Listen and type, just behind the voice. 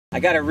I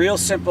got a real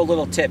simple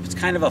little tip. It's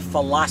kind of a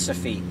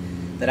philosophy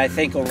that I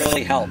think will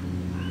really help.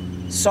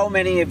 So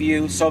many of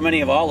you, so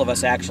many of all of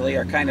us actually,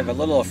 are kind of a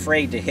little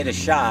afraid to hit a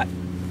shot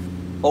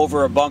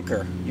over a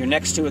bunker. You're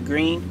next to a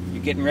green,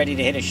 you're getting ready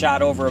to hit a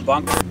shot over a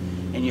bunker,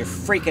 and you're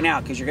freaking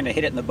out because you're going to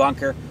hit it in the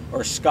bunker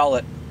or scull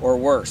it or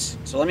worse.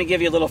 So let me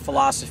give you a little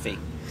philosophy.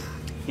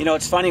 You know,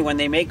 it's funny, when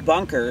they make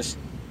bunkers,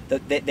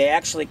 they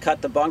actually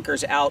cut the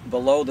bunkers out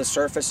below the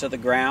surface of the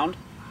ground.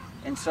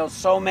 And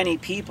so many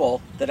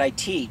people that I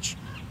teach,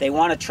 they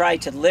want to try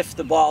to lift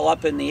the ball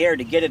up in the air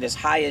to get it as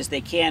high as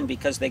they can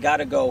because they got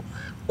to go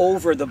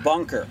over the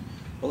bunker.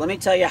 Well, let me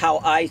tell you how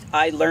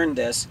I learned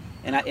this,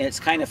 and it's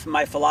kind of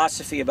my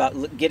philosophy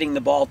about getting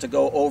the ball to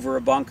go over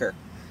a bunker.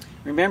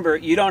 Remember,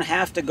 you don't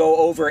have to go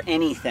over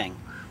anything.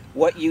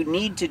 What you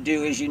need to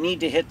do is you need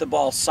to hit the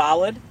ball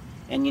solid,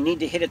 and you need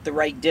to hit it the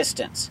right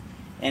distance.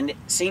 And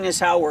seeing as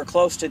how we're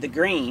close to the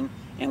green,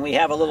 and we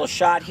have a little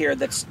shot here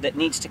that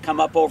needs to come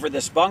up over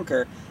this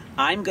bunker,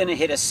 I'm going to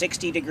hit a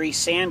 60-degree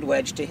sand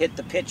wedge to hit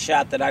the pitch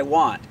shot that I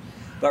want.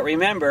 But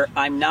remember,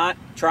 I'm not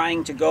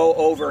trying to go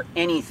over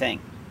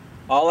anything.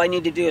 All I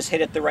need to do is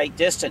hit it the right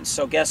distance.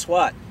 So guess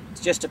what?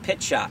 It's just a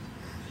pitch shot.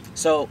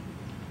 So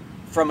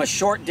from a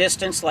short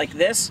distance like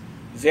this,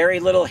 very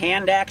little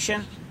hand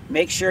action,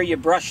 make sure you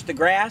brush the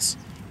grass,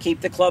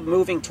 keep the club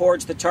moving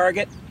towards the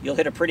target, you'll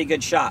hit a pretty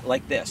good shot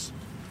like this.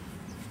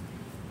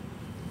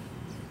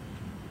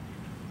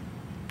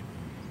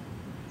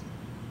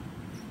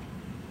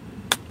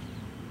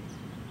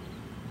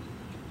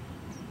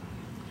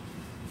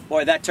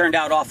 Boy, that turned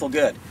out awful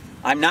good.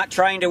 I'm not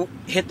trying to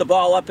hit the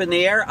ball up in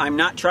the air. I'm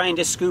not trying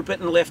to scoop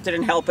it and lift it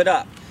and help it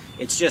up.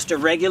 It's just a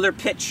regular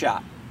pitch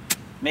shot.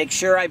 Make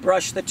sure I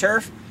brush the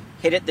turf,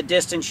 hit it the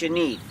distance you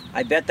need.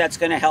 I bet that's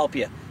going to help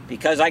you.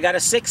 Because I got a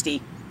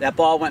 60, that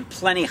ball went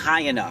plenty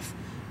high enough.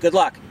 Good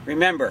luck.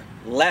 Remember,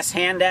 less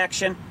hand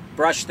action,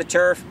 brush the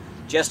turf,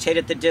 just hit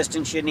it the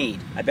distance you need.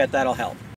 I bet that'll help.